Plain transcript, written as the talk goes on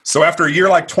So after a year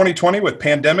like 2020 with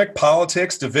pandemic,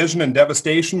 politics, division, and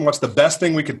devastation, what's the best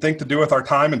thing we could think to do with our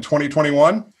time in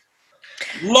 2021?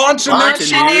 Launch a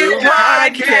new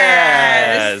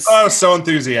podcast! Oh, so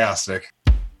enthusiastic.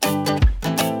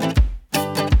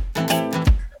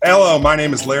 Hello, my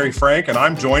name is Larry Frank, and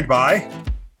I'm joined by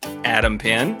Adam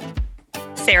Penn,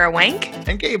 Sarah Wank,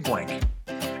 and Gabe Wank.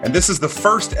 And this is the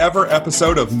first ever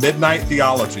episode of Midnight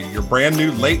Theology, your brand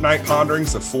new late night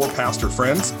ponderings of four pastor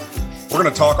friends. We're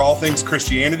going to talk all things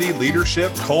Christianity,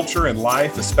 leadership, culture, and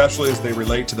life, especially as they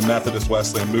relate to the Methodist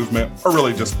Wesleyan movement, or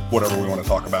really just whatever we want to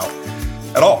talk about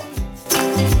at all.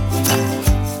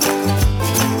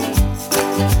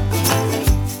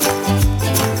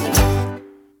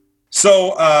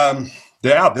 So,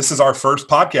 this is our first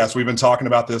podcast. We've been talking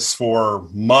about this for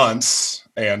months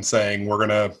and saying we're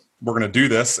gonna do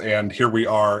this, and here we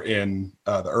are in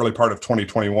the early part of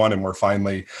 2021, and we're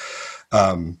finally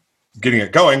getting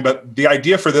it going. But the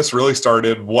idea for this really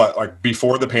started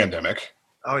before the pandemic.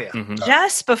 Oh yeah,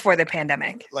 just before the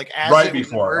pandemic, right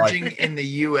before, emerging in the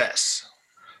U.S.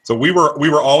 So we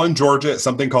were all in Georgia at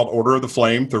something called Order of the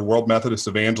Flame through World Methodist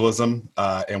Evangelism,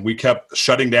 and we kept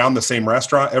shutting down the same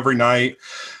restaurant every night.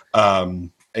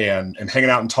 And hanging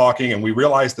out and talking, and we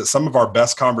realized that some of our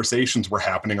best conversations were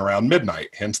happening around midnight,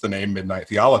 hence the name Midnight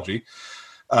Theology.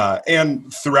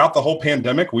 And throughout the whole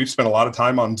pandemic, we've spent a lot of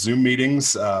time on Zoom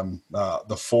meetings,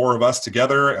 the four of us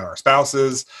together and our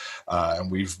spouses, and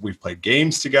we've played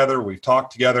games together, we've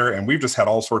talked together, and we've just had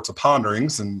all sorts of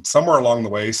ponderings. And somewhere along the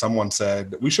way, someone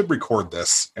said, we should record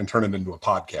this and turn it into a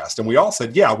podcast. And we all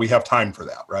said, yeah, we have time for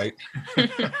that, right?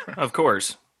 Of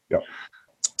course. Yep.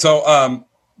 So,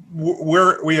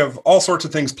 we have all sorts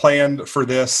of things planned for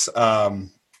this.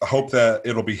 I hope that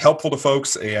it'll be helpful to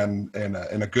folks and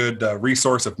a good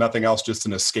resource, if nothing else, just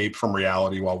an escape from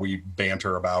reality while we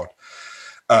banter about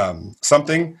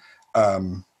something.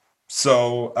 That's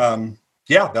how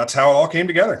it all came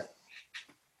together.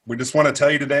 We just want to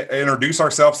tell you today, introduce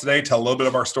ourselves today, tell a little bit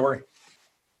of our story.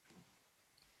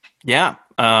 Yeah.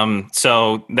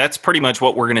 So that's pretty much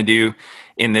what we're going to do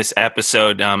in this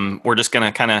episode. We're just going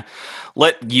to kind of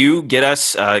let you get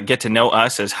to know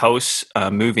us as hosts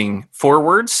moving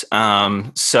forwards.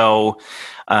 So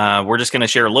we're just going to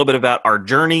share a little bit about our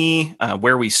journey,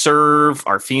 where we serve,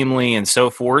 our family, and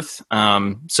so forth.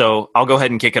 So I'll go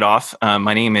ahead and kick it off.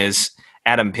 My name is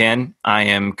Adam Penn. I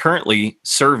am currently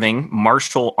serving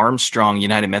Marshall Armstrong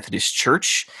United Methodist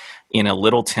Church in a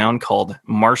little town called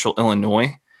Marshall,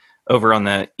 Illinois, over on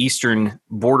the eastern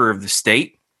border of the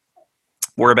state.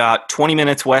 We're about 20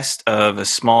 minutes west of a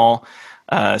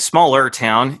smaller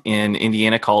town in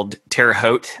Indiana called Terre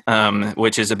Haute,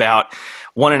 which is about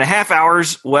 1.5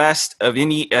 hours west of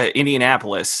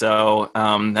Indianapolis. So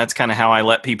that's kind of how I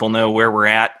let people know where we're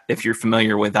at. If you're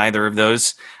familiar with either of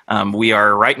those, we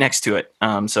are right next to it.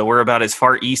 So we're about as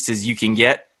far east as you can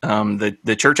get.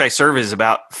 The church I serve is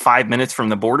about 5 minutes from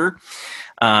the border.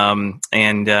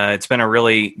 It's been a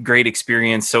really great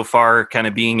experience so far, kind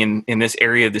of being in this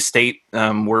area of the state.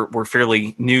 We're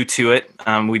fairly new to it.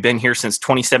 We've been here since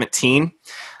 2017.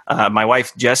 My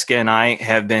wife, Jessica, and I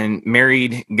have been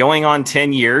married going on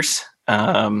 10 years.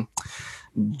 June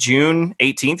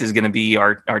 18th is going to be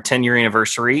our 10-year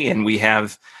anniversary, and we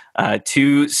have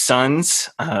two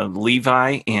sons,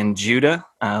 Levi and Judah.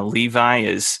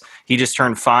 Levi he just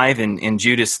turned 5, and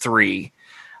Judah's 3.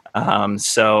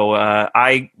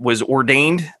 I was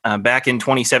ordained back in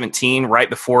 2017, right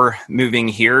before moving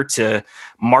here to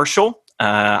Marshall.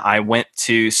 I went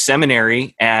to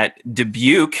seminary at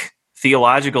Dubuque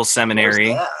Theological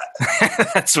Seminary.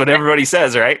 That's what everybody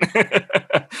says, right?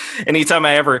 Anytime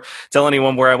I ever tell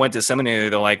anyone where I went to seminary,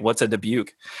 they're like, "What's a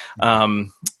Dubuque?" But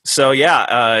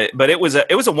it was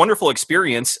a wonderful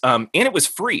experience, and it was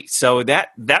free. So that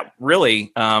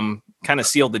really kind of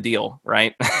sealed the deal,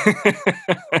 right? You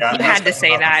had to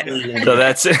say that. So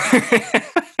that's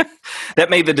that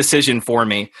made the decision for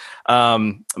me.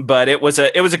 But it was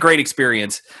a great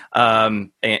experience,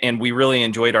 and we really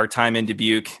enjoyed our time in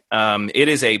Dubuque. It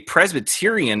is a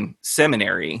Presbyterian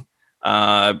seminary,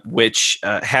 which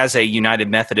has a United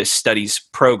Methodist Studies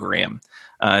program.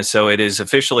 So it is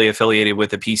officially affiliated with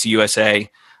the PCUSA,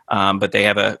 but they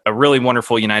have a really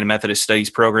wonderful United Methodist Studies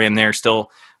program there.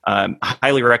 Still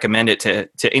highly recommend it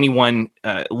to anyone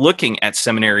looking at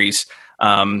seminaries,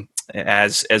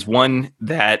 as one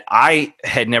that I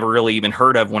had never really even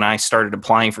heard of when I started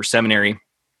applying for seminary,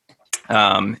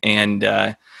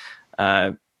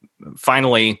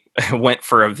 finally went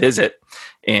for a visit,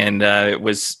 and it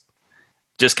was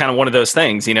just kind of one of those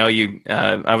things,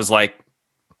 I was like,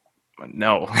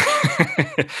 no.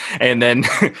 And then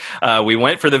we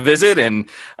went for the visit, and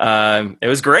it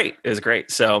was great. It was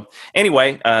great. So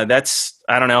anyway, I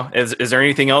don't know. Is there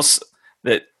anything else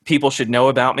that people should know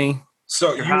about me?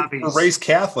 So you were raised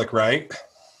Catholic, right?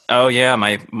 Oh yeah,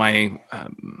 my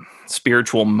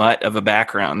spiritual mutt of a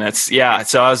background. So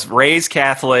I was raised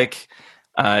Catholic,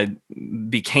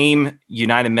 became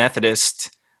United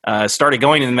Methodist, started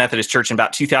going to the Methodist Church in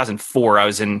about 2004. I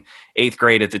was in 8th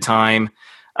grade at the time,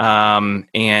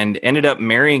 and ended up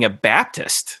marrying a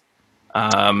Baptist.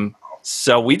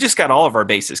 So we just got all of our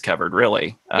bases covered,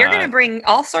 really. You're going to bring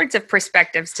all sorts of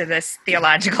perspectives to this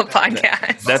theological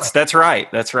podcast. That's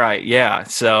right. That's right. Yeah.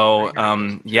 So,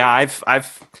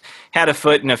 I've had a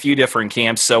foot in a few different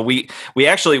camps. So we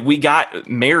got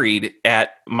married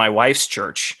at my wife's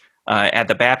church, at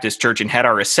the Baptist church, and had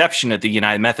our reception at the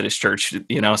United Methodist Church,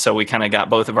 so we kind of got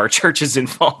both of our churches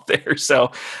involved there.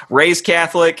 So raised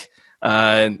Catholic,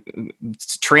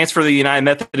 transfer to the United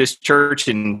Methodist Church,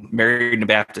 and married in a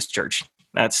Baptist church.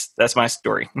 That's my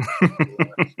story.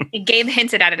 Gabe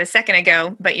hinted at it a second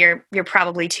ago, but you're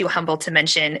probably too humble to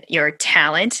mention your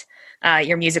talent,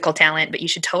 your musical talent, but you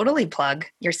should totally plug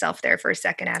yourself there for a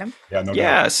second, Adam. Yeah, no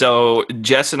doubt. So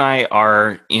Jess and I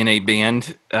are in a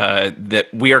band that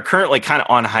we are currently kind of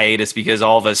on hiatus because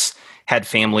all of us had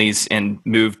families and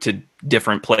moved to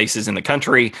different places in the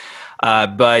country.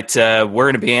 But we're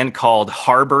in a band called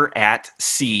Harbor at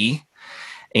Sea,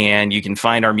 and you can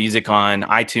find our music on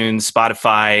iTunes,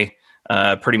 Spotify,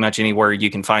 pretty much anywhere you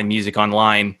can find music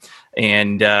online.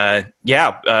 And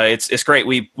it's great.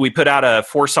 We put out a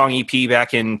 4-song EP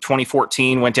back in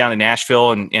 2014, went down to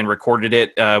Nashville and recorded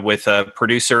it with a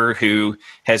producer who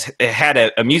has had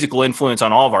a musical influence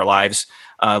on all of our lives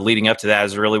leading up to that. It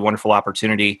was a really wonderful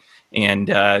opportunity. And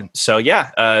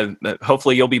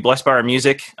hopefully you'll be blessed by our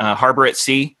music, Harbor at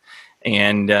Sea.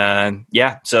 And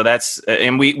so that's,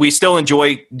 and we still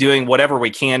enjoy doing whatever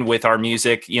we can with our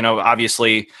music,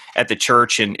 obviously at the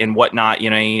church and whatnot,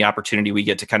 any opportunity we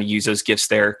get to kind of use those gifts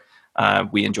there,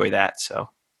 we enjoy that. So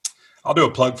I'll do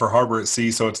a plug for Harbor at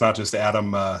Sea, so it's not just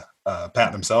Adam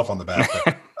patting himself on the back.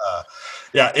 But,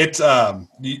 it's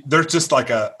there's just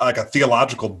like a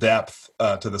theological depth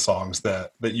to the songs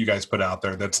that you guys put out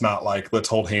there. That's not like let's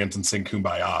hold hands and sing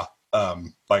Kumbaya.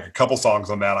 Like a couple songs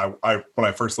on that, I when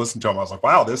I first listened to them, I was like,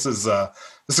 wow, this is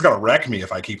gonna wreck me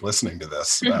if I keep listening to this.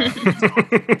 So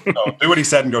do what he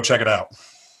said and go check it out.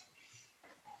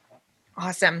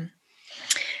 Awesome.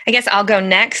 I guess I'll go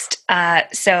next.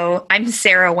 So I'm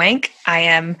Sarah Wank. I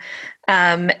am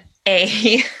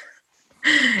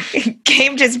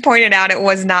Gabe just pointed out it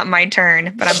was not my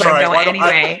turn, but I'm going to go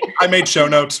anyway. I made show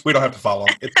notes. We don't have to follow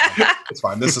them. It's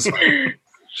fine. This is fine.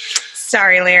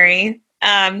 Sorry, Larry.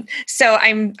 So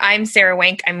I'm Sarah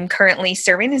Wank. I'm currently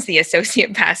serving as the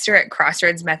associate pastor at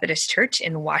Crossroads Methodist Church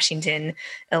in Washington,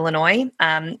 Illinois.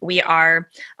 We are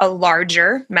a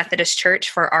larger Methodist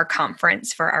church for our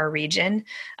conference, for our region.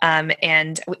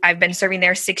 And I've been serving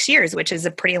there 6 years, which is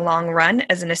a pretty long run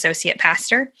as an associate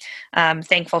pastor.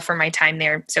 Thankful for my time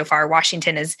there so far.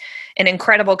 Washington is an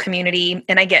incredible community,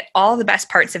 and I get all the best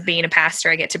parts of being a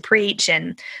pastor. I get to preach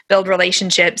and build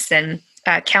relationships and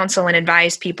counsel and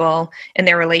advise people in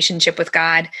their relationship with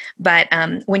God. But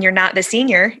when you're not the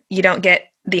senior, you don't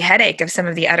get the headache of some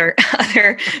of the other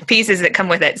pieces that come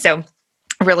with it. So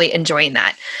really enjoying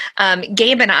that.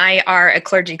 Gabe and I are a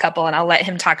clergy couple, and I'll let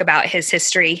him talk about his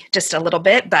history just a little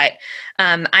bit. But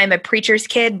I'm a preacher's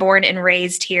kid, born and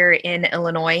raised here in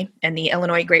Illinois in the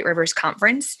Illinois Great Rivers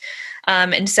Conference.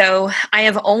 And so I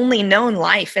have only known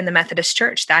life in the Methodist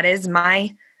Church. That is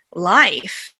my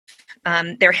life.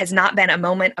 There has not been a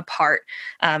moment apart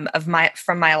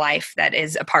from my life that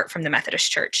is apart from the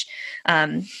Methodist Church.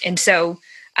 And so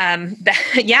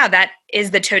that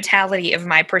is the totality of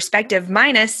my perspective,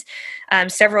 minus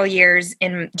several years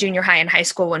in junior high and high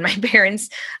school when my parents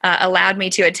allowed me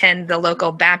to attend the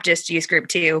local Baptist youth group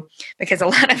too, because a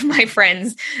lot of my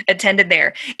friends attended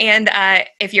there. And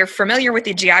if you're familiar with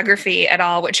the geography at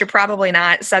all, which you're probably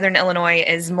not, Southern Illinois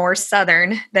is more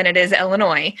southern than it is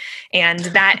Illinois. And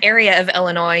that area of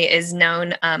Illinois is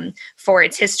known for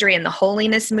its history in the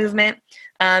holiness movement.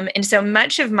 And so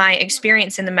much of my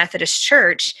experience in the Methodist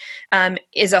Church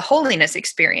is a holiness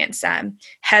experience,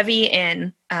 heavy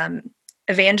in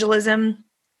evangelism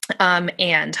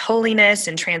and holiness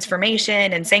and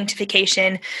transformation and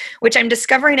sanctification, which I'm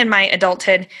discovering in my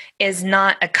adulthood is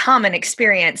not a common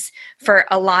experience for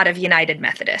a lot of United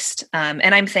Methodists.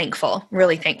 And I'm thankful,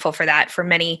 really thankful for that, for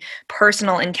many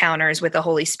personal encounters with the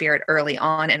Holy Spirit early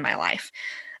on in my life.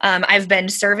 I've been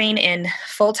serving in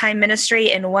full-time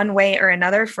ministry in one way or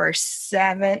another for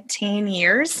 17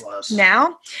 years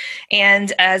now,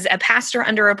 and as a pastor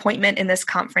under appointment in this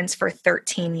conference for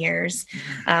 13 years,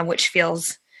 which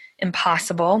feels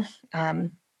impossible.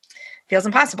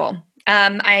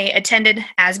 I attended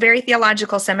Asbury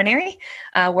Theological Seminary,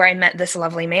 where I met this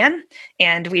lovely man,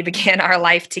 and we began our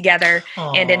life together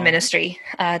and in ministry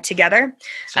together.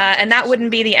 And that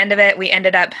wouldn't be the end of it. We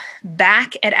ended up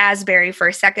back at Asbury for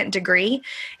a second degree.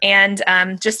 And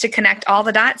just to connect all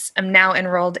the dots, I'm now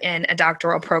enrolled in a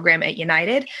doctoral program at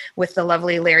United with the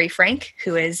lovely Larry Frank,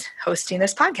 who is hosting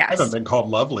this podcast. I haven't been called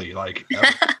lovely. Like,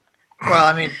 well,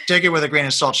 I mean, take it with a grain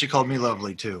of salt. She called me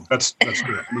lovely too. That's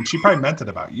true. I mean, she probably meant it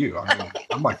about you. I mean,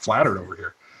 I'm like flattered over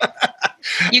here.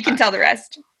 You can tell the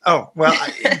rest. Oh, well,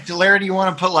 Larry, do you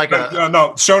want to put like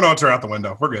no, show notes are out the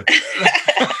window. We're good.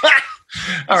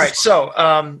 All right.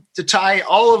 So to tie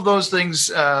all of those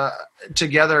things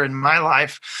together in my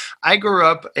life, I grew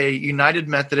up a United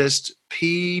Methodist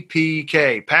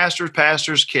PPK,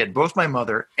 pastor's kid. Both my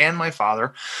mother and my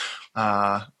father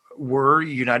were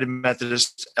United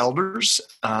Methodist elders.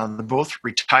 They're both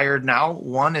retired now.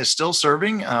 One is still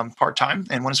serving part-time,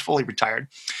 and one is fully retired.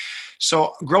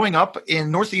 So growing up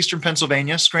in northeastern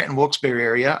Pennsylvania, Scranton, Wilkes-Barre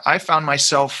area, I found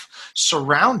myself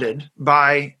surrounded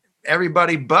by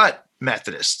everybody but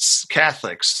Methodists,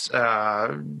 Catholics,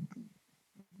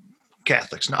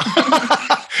 no.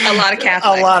 A lot of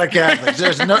Catholics. A lot of Catholics.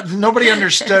 There's nobody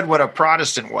understood what a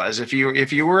Protestant was. If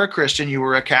you were a Christian, you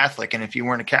were a Catholic. And if you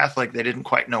weren't a Catholic, they didn't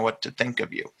quite know what to think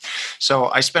of you. So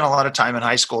I spent a lot of time in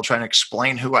high school trying to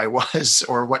explain who I was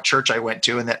or what church I went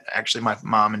to. And that actually my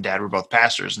mom and dad were both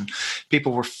pastors, and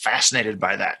people were fascinated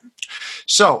by that.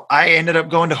 So I ended up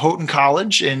going to Houghton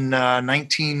College in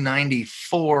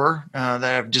 1994. That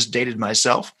I've just dated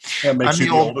myself. That makes you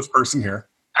the oldest person here.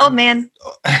 Old man.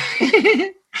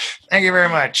 Thank you very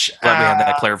much. Glad we had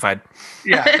that clarified.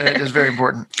 Yeah, it is very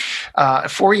important.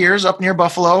 4 years up near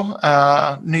Buffalo,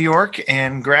 New York,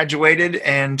 and graduated.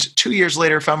 And 2 years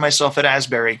later, found myself at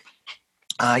Asbury.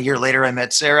 A year later, I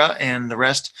met Sarah, and the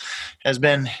rest has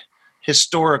been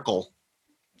historical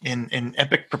in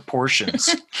epic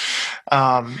proportions.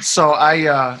 So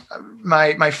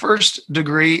my first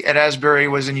degree at Asbury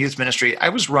was in youth ministry. I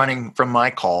was running from my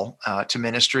call to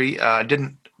ministry.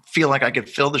 Didn't feel like I could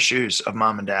fill the shoes of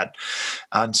mom and dad.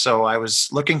 And so I was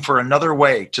looking for another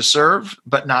way to serve,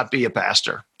 but not be a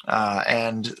pastor.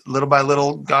 And little by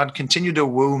little, God continued to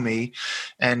woo me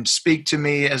and speak to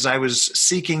me as I was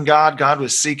seeking God. God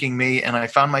was seeking me. And I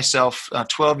found myself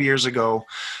 12 years ago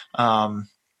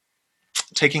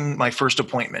taking my first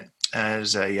appointment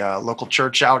as a local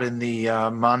church out in the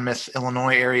Monmouth,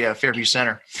 Illinois area, Fairview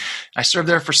Center. I served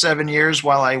there for 7 years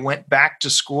while I went back to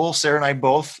school. Sarah and I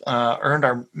both earned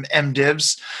our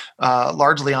MDivs,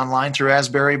 largely online through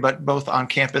Asbury, but both on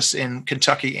campus in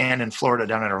Kentucky and in Florida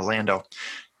down in Orlando.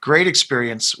 Great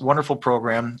experience, wonderful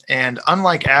program. And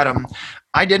unlike Adam,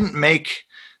 I didn't make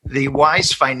the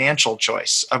wise financial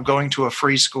choice of going to a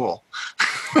free school.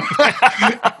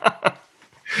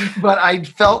 But I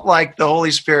felt like the Holy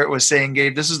Spirit was saying,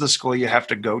 Gabe, this is the school you have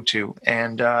to go to.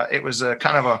 And it was a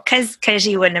kind of a... Because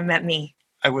you wouldn't have met me.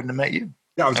 I wouldn't have met you.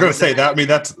 Yeah, I was going to say that. I mean,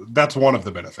 that's one of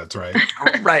the benefits, right?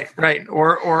 Right.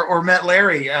 Or met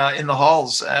Larry in the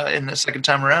halls in the second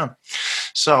time around.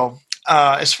 So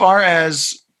as far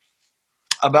as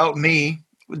about me,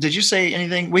 did you say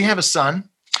anything? We have a son.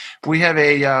 We have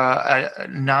a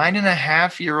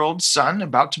 9.5-year-old son,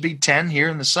 about to be 10 here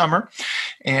in the summer.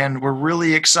 And we're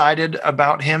really excited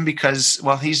about him because,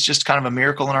 well, he's just kind of a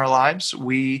miracle in our lives.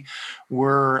 We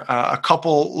were a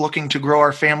couple looking to grow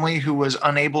our family who was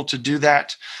unable to do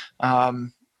that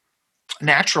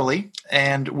naturally.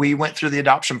 And we went through the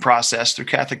adoption process through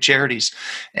Catholic Charities.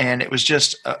 And it was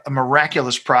just a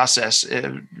miraculous process,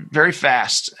 very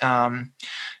fast.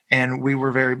 And we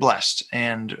were very blessed.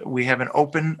 And we have an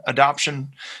open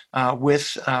adoption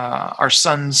with our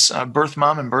son's birth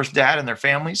mom and birth dad and their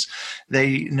families.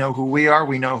 They know who we are.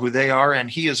 We know who they are. And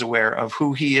he is aware of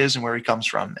who he is and where he comes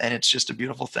from. And it's just a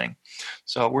beautiful thing.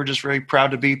 So we're just very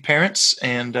proud to be parents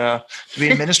and to be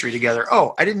in ministry together.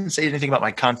 Oh, I didn't say anything about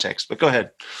my context, but go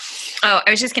ahead. Oh,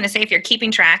 I was just going to say, if you're keeping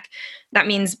track, that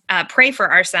means pray for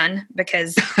our son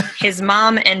because his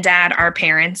mom and dad are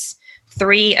parents.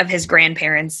 3 of his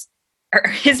grandparents, or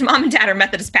his mom and dad are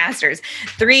Methodist pastors.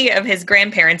 3 of his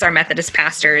grandparents are Methodist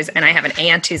pastors, and I have an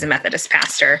aunt who's a Methodist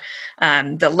pastor.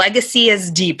 The legacy is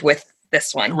deep with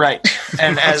this one. Right.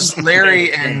 And as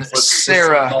Larry and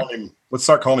Sarah... Let's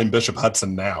start calling him Bishop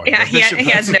Hudson now. Yeah, he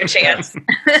has no chance.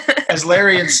 As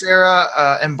Larry and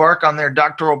Sarah embark on their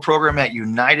doctoral program at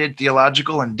United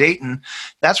Theological in Dayton,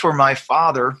 that's where my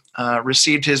father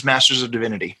received his Master's of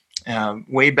Divinity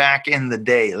way back in the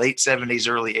day, late 70s,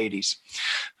 early 80s.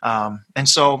 And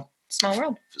so...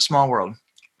 Small world.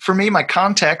 For me, my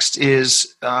context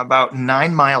is about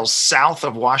 9 miles south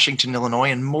of Washington,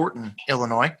 Illinois, in Morton,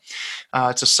 Illinois.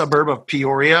 It's a suburb of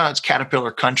Peoria. It's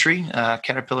Caterpillar country,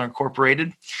 Caterpillar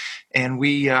Incorporated. And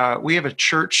we have a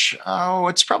church,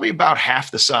 it's probably about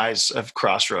half the size of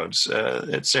Crossroads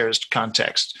at Sarah's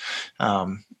context.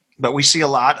 But we see a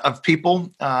lot of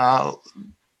people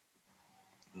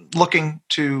looking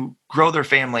to grow their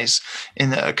families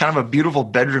in kind of a beautiful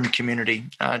bedroom community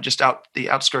just out the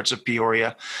outskirts of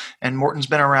Peoria. And Morton's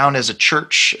been around as a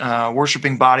church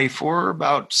worshiping body for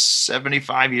about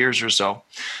 75 years or so.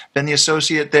 Been the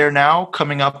associate there now,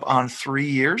 coming up on 3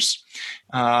 years.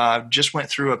 Just went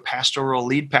through a pastoral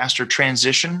lead pastor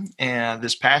transition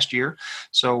this past year.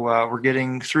 So we're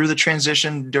getting through the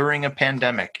transition during a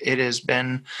pandemic. It has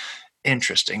been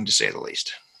interesting, to say the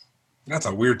least. That's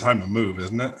a weird time to move,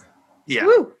 isn't it? Yeah.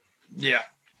 Woo. Yeah.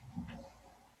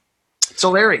 So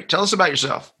Larry, tell us about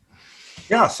yourself.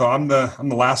 Yeah, so I'm the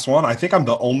last one. I think I'm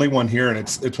the only one here, and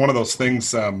it's one of those things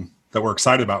that we're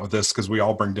excited about with this because we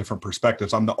all bring different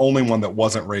perspectives. I'm the only one that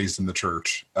wasn't raised in the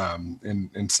church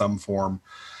in some form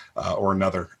or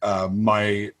another.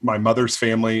 My mother's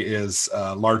family is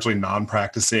largely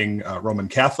non-practicing Roman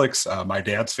Catholics. My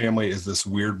dad's family is this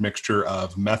weird mixture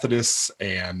of Methodists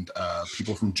and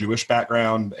people from Jewish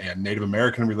background and Native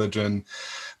American religion.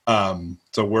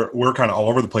 So we're kind of all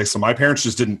over the place. So my parents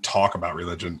just didn't talk about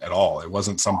religion at all. It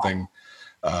wasn't something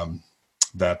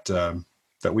that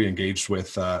we engaged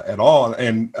with at all.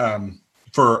 And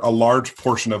for a large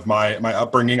portion of my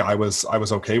upbringing, I was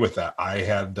okay with that. I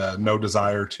had no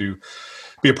desire to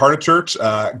be a part of church.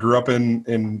 Grew up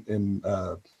in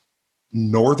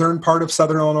northern part of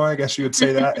Southern Illinois, I guess you would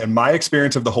say that. And my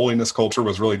experience of the holiness culture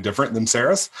was really different than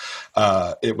Sarah's.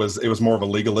 It was more of a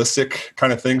legalistic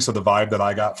kind of thing. So the vibe that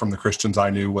I got from the Christians I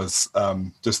knew was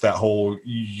just that whole,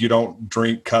 you don't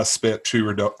drink, cuss, spit, chew,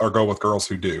 or go with girls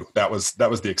who do. That was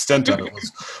the extent of it, was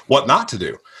what not to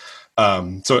do.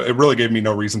 So it really gave me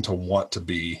no reason to want to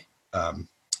be a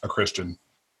Christian.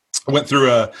 I went through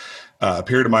a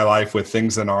period of my life with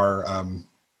things in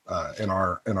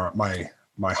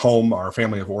my home, our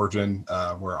family of origin,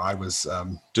 where I was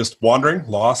just wandering,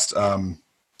 lost,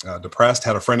 depressed.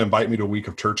 Had a friend invite me to a week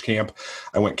of church camp.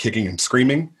 I went kicking and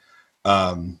screaming.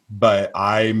 But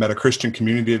I met a Christian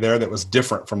community there that was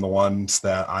different from the ones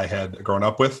that I had grown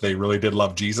up with. They really did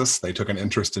love Jesus. They took an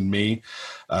interest in me,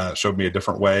 showed me a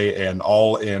different way, and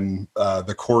all in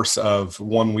the course of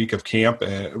 1 week of camp,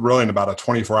 really in about a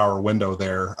 24-hour window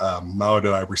there. Not only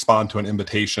did I respond to an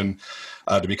invitation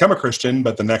to become a Christian,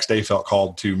 but the next day felt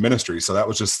called to ministry. So that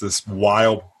was just this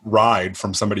wild ride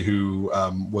from somebody who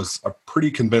was a pretty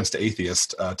convinced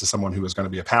atheist to someone who was going to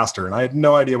be a pastor. And I had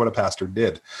no idea what a pastor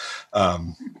did, but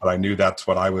I knew that's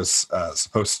what I was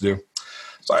supposed to do.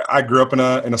 So I grew up in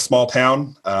a small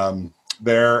town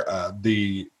there.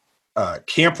 The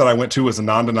camp that I went to was a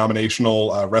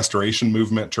non-denominational restoration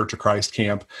movement, Church of Christ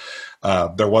camp.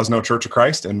 There was no Church of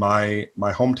Christ in my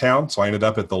hometown, so I ended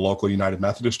up at the local United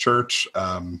Methodist Church,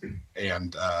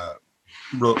 and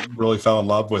really fell in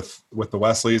love with the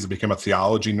Wesleys. I became a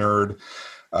theology nerd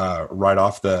right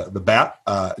off the bat.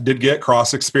 Did get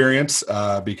cross experience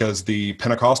because the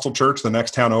Pentecostal church, the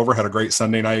next town over, had a great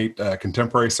Sunday night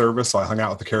contemporary service, so I hung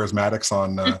out with the Charismatics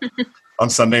on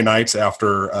Sunday nights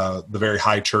after the very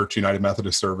high church United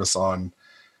Methodist service on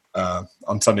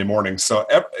Sunday mornings. So,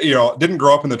 didn't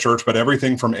grow up in the church, but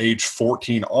everything from age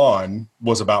 14 on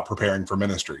was about preparing for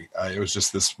ministry. It was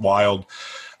just this wild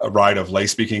ride of lay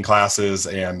speaking classes.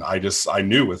 And I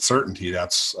knew with certainty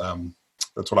that's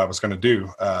what I was going to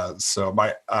do. So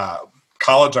my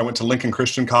college, I went to Lincoln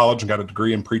Christian College and got a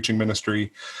degree in preaching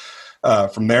ministry.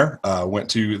 From there, went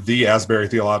to the Asbury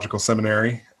Theological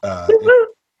Seminary,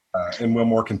 in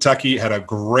Wilmore, Kentucky. Had a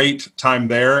great time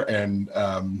there, and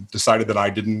decided that I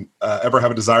didn't ever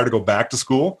have a desire to go back to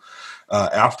school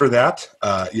after that.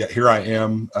 Yet here I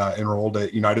am enrolled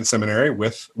at United Seminary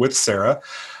with Sarah,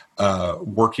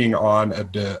 working on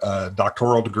a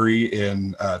doctoral degree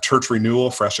in church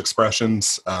renewal, fresh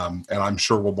expressions, and I'm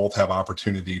sure we'll both have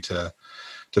opportunity to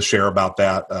share about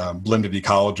that. Blended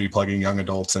ecology, plugging young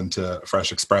adults into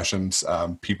fresh expressions.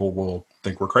 People will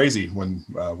think we're crazy when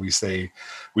we say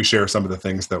we share some of the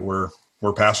things that we're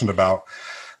passionate about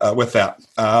with that.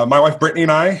 My wife Brittany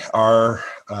and I are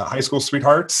high school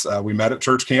sweethearts. We met at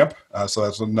church camp, so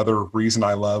that's another reason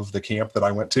I love the camp that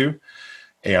I went to.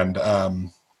 And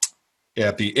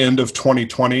at the end of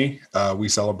 2020, we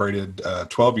celebrated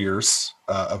 12 years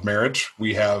of marriage.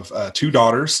 We have 2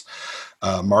 daughters.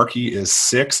 Marky is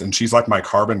 6, and she's like my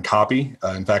carbon copy.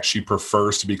 In fact, she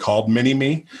prefers to be called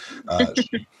Mini-Me.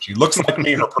 She looks like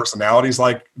me. Her personality's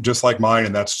just like mine,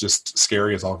 and that's just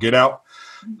scary as all get out.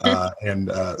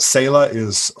 And Selah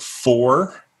is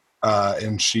 4,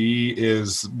 and she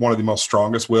is one of the most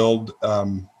strongest-willed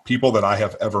people that I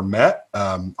have ever met.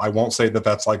 I won't say that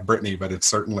that's like Brittany, but it's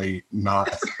certainly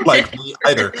not like me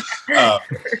either.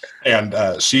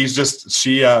 And she's just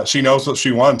she knows what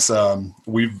she wants.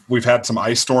 We've had some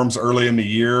ice storms early in the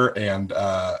year, and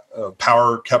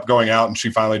power kept going out, and she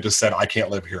finally just said, "I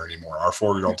can't live here anymore." Our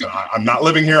 4-year-old said, "I'm not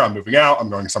living here. I'm moving out. I'm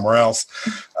going somewhere else,"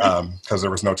 because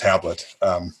there was no tablet.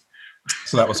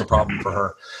 So that was a problem for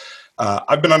her.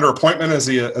 I've been under appointment as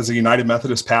a United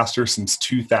Methodist pastor since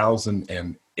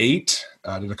 2008.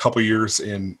 I did a couple years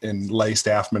in lay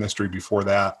staff ministry before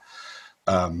that.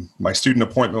 My student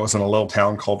appointment was in a little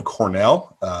town called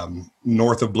Cornell,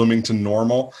 north of Bloomington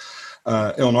Normal,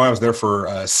 Illinois. I was there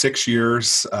for 6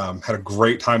 years. Had a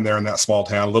great time there in that small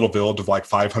town, little village of like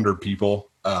 500 people.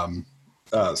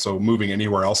 So moving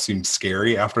anywhere else seemed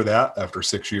scary after that, after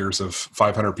 6 years of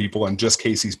 500 people and just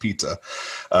Casey's Pizza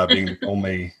being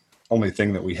the only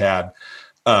thing that we had.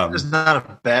 It's not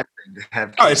a bad thing to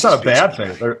have. Oh, it's not a bad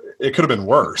thing. It could have been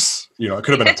worse. It could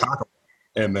have been a taco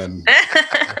and then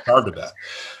starved to death.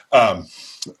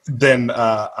 Then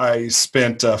I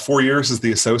spent 4 years as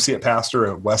the associate pastor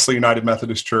at Wesley United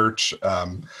Methodist Church,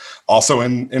 also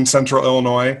in Central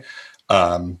Illinois.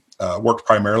 Worked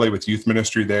primarily with youth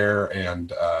ministry there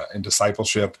and in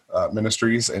discipleship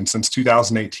ministries. And since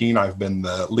 2018, I've been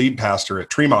the lead pastor at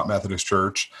Tremont Methodist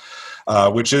Church,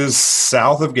 which is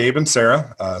south of Gabe and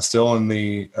Sarah, still in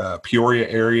the Peoria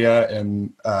area.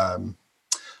 And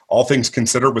all things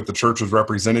considered, with the church was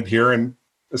represented here. And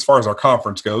as far as our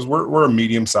conference goes, we're a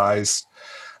medium-sized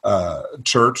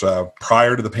church.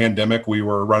 Prior to the pandemic, we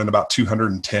were running about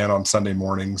 210 on Sunday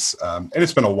mornings. And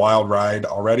it's been a wild ride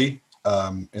already.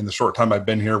 In the short time I've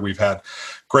been here, we've had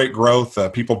great growth,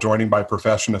 people joining by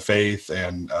profession of faith,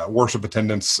 and worship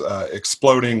attendance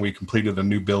exploding. We completed a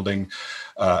new building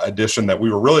addition that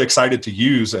we were really excited to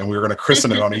use, and we were going to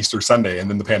christen it on Easter Sunday, and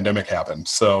then the pandemic happened.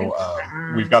 So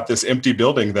we've got this empty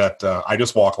building that I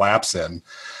just walk laps in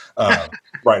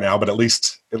right now, but at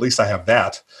least I have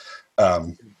that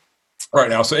right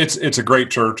now. So it's a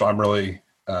great church. I'm really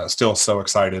still so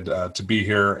excited to be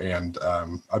here, and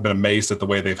I've been amazed at the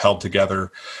way they've held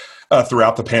together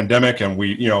throughout the pandemic. And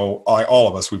we, all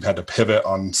of us, we've had to pivot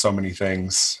on so many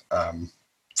things,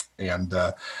 and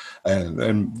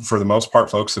for the most part,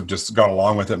 folks have just gone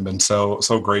along with it and been so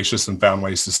gracious and found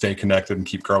ways to stay connected and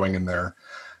keep growing in their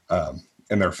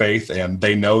faith. And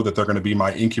they know that they're going to be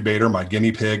my incubator, my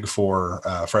guinea pig for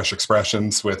Fresh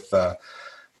Expressions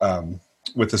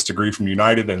with this degree from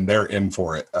United, and they're in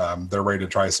for it. They're ready to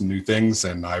try some new things,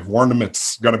 and I've warned them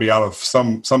it's going to be out of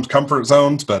some comfort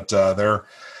zones, but they're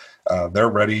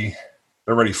ready.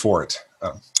 They're ready for it.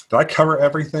 Did I cover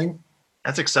everything?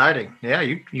 That's exciting. Yeah,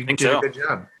 you did a good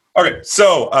job. Okay,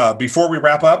 so before we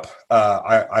wrap up,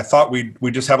 I thought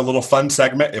we'd just have a little fun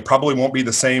segment. It probably won't be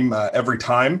the same every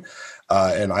time,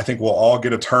 and I think we'll all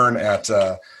get a turn at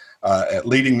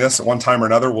leading this at one time or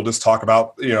another. We'll just talk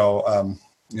about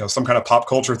some kind of pop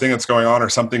culture thing that's going on, or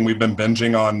something we've been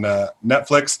binging on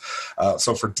Netflix.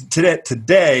 So for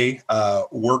today,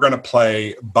 we're going to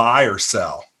play buy or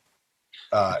sell.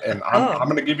 And I'm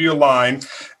going to give you a line,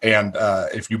 and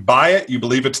if you buy it, you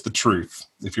believe it's the truth.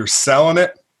 If you're selling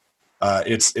it,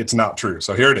 it's not true.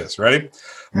 So here it is. Ready?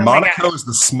 Monaco is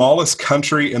the smallest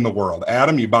country in the world.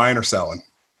 Adam, you buying or selling?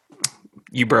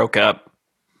 You broke up.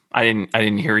 I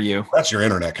didn't hear you. That's your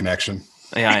internet connection.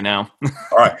 Yeah, I know.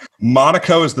 All right.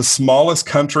 Monaco is the smallest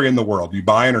country in the world. You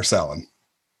buying or selling?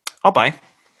 I'll buy.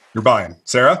 You're buying.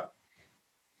 Sarah?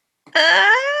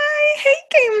 I hate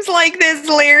games like this,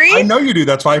 Larry. I know you do.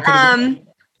 That's why I put it in.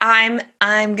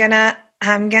 I'm gonna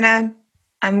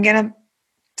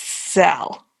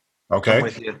sell. Okay. I'm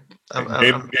with you.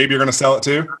 Gabe, you're going to sell it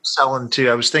too? I'm selling too.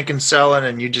 I was thinking selling,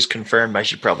 and you just confirmed I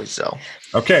should probably sell.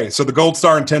 Okay, so the gold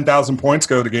star and 10,000 points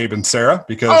go to Gabe and Sarah,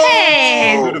 because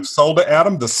you would have sold it,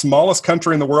 Adam. The smallest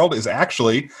country in the world is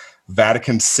actually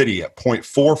Vatican City at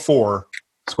 0.44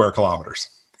 square kilometers.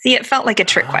 See, it felt like a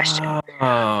trick question.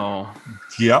 Oh.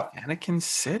 Yep. Vatican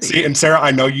City. See, and Sarah,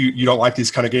 I know you don't like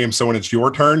these kind of games, so when it's your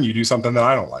turn, you do something that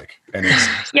I don't like. And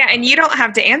yeah, and you don't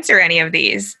have to answer any of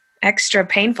these. extra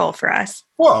painful for us.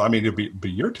 Well, I mean, it'll be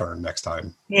your turn next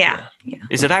time. Yeah.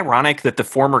 Is it ironic that the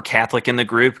former Catholic in the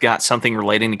group got something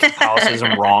relating to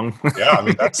Catholicism wrong? Yeah, I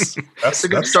mean, that's a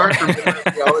good start for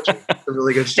theology. It's a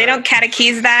really good start. They don't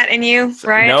catechese that in you,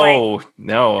 right?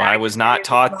 No, I was not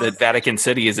taught that Vatican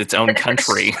City is its own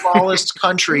country. Smallest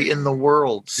country in the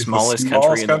world. Smallest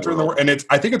country in the world. And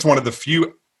I think it's one of the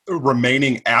few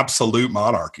remaining absolute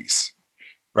monarchies,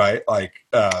 right? Like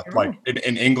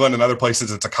in England and other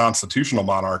places, it's a constitutional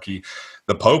monarchy.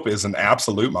 The Pope is an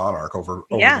absolute monarch over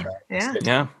the Vatican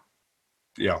State.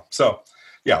 Yeah. So,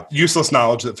 useless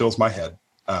knowledge that fills my head.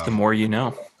 The more you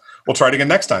know. We'll try it again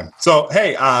next time. So,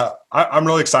 hey, I'm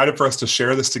really excited for us to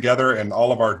share this together and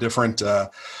all of our different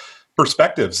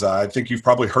perspectives. I think you've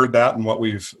probably heard that in what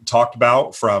we've talked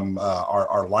about from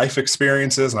our life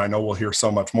experiences, and I know we'll hear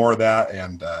so much more of that,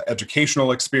 and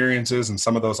educational experiences and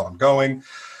some of those ongoing.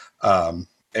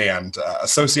 And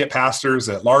associate pastors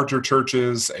at larger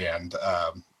churches, and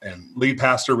lead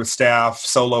pastor with staff,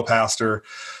 solo pastor,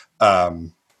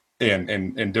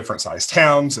 in different sized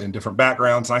towns, in different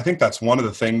backgrounds. And I think that's one of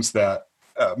the things that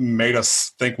made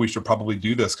us think we should probably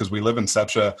do this, because we live in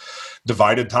such a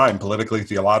divided time, politically,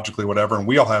 theologically, whatever, and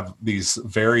we all have these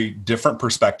very different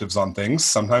perspectives on things.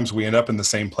 Sometimes we end up in the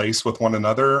same place with one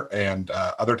another, and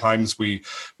other times we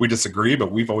disagree,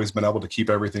 but we've always been able to keep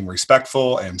everything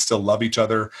respectful and still love each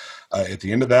other at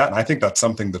the end of that. And I think that's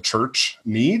something the church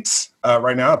needs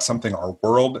right now. It's something our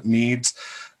world needs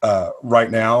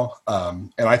right now.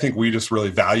 And I think we just really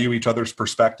value each other's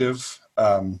perspective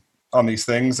on these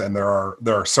things, and there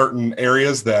are certain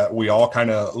areas that we all kind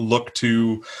of look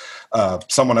to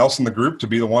someone else in the group to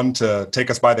be the one to take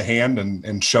us by the hand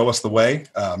and show us the way.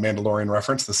 Mandalorian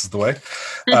reference, this is the way.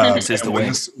 This is the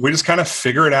way. We just kind of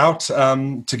figure it out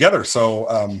together. So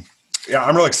I'm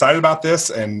really excited about this,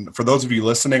 and for those of you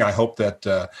listening, I hope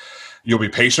that you'll be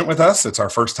patient with us. It's our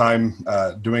first time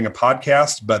doing a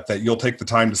podcast, but that you'll take the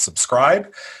time to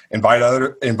subscribe, invite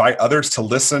others to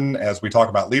listen as we talk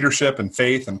about leadership and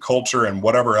faith and culture and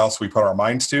whatever else we put our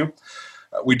minds to.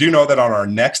 We do know that on our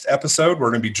next episode,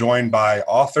 we're going to be joined by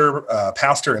author,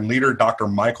 pastor, and leader Dr.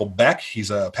 Michael Beck.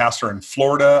 He's a pastor in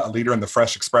Florida, a leader in the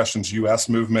Fresh Expressions U.S.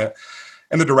 movement,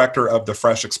 and the director of the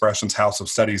Fresh Expressions House of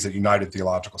Studies at United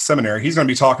Theological Seminary. He's going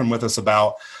to be talking with us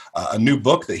about a new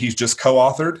book that he's just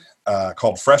co-authored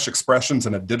called Fresh Expressions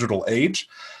in a Digital Age.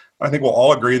 I think we'll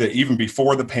all agree that even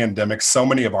before the pandemic, so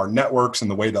many of our networks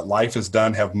and the way that life is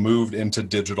done have moved into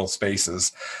digital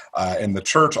spaces. And the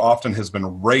church often has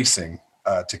been racing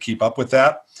to keep up with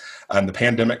that. And the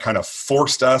pandemic kind of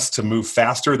forced us to move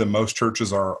faster than most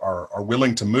churches are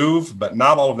willing to move, but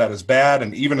not all of that is bad.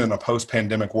 And even in a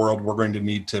post-pandemic world, we're going to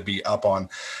need to be up on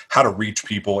how to reach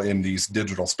people in these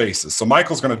digital spaces. So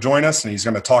Michael's going to join us, and he's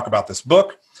going to talk about this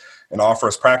book and offer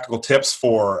us practical tips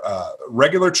for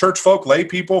regular church folk, lay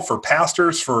people, for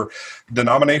pastors, for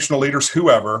denominational leaders,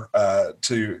 whoever,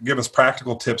 to give us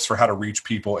practical tips for how to reach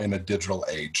people in a digital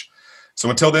age. So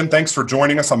until then, thanks for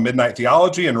joining us on Midnight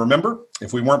Theology. And remember,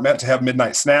 if we weren't meant to have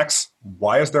midnight snacks,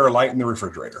 why is there a light in the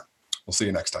refrigerator? We'll see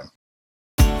you next time.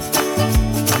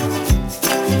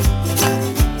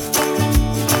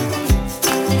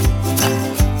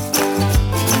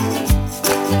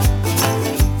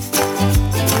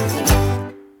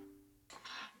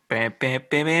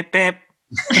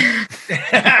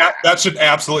 That should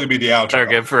absolutely be the outro.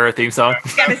 Okay, for our theme song.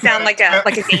 It's got to sound like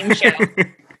a game show.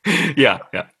 Yeah.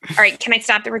 All right, can I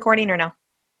stop the recording or no?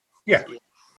 Yeah.